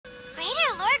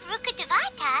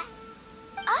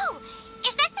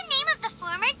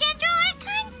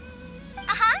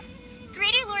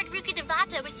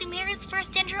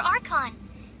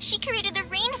created the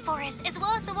rainforest as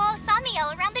well as the wall of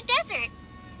Samiel around the desert.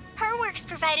 Her works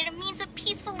provided a means of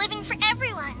peaceful living for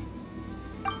everyone.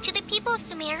 To the people of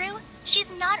Sumeru,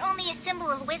 she's not only a symbol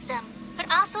of wisdom,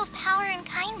 but also of power and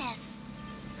kindness.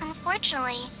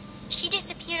 Unfortunately, she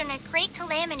disappeared in a great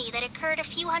calamity that occurred a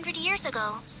few hundred years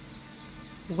ago.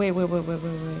 Wait.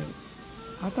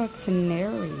 I thought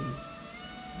Ceneri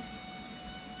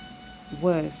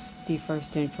was the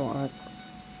first Dentro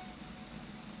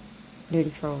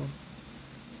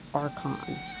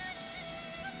Archon.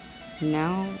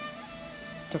 Now,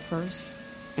 the first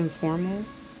informal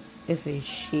is a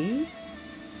she?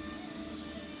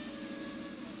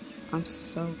 I'm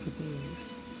so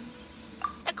confused.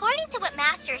 According to what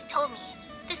Masters told me,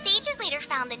 the sages later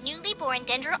found the newly born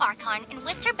Dendro Archon and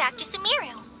whisked her back to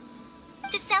Sumeru.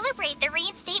 To celebrate the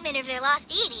reinstatement of their lost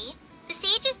deity, the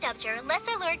sages dubbed her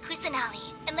Lesser Lord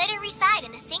Kusanali and let her reside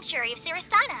in the sanctuary of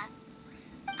Sarastana.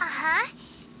 Uh-huh.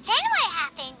 Then what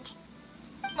happened?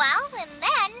 Well, and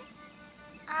then...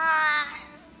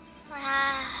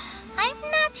 I'm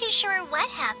not too sure what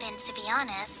happened, to be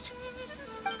honest.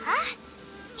 Huh?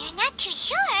 You're not too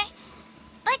sure?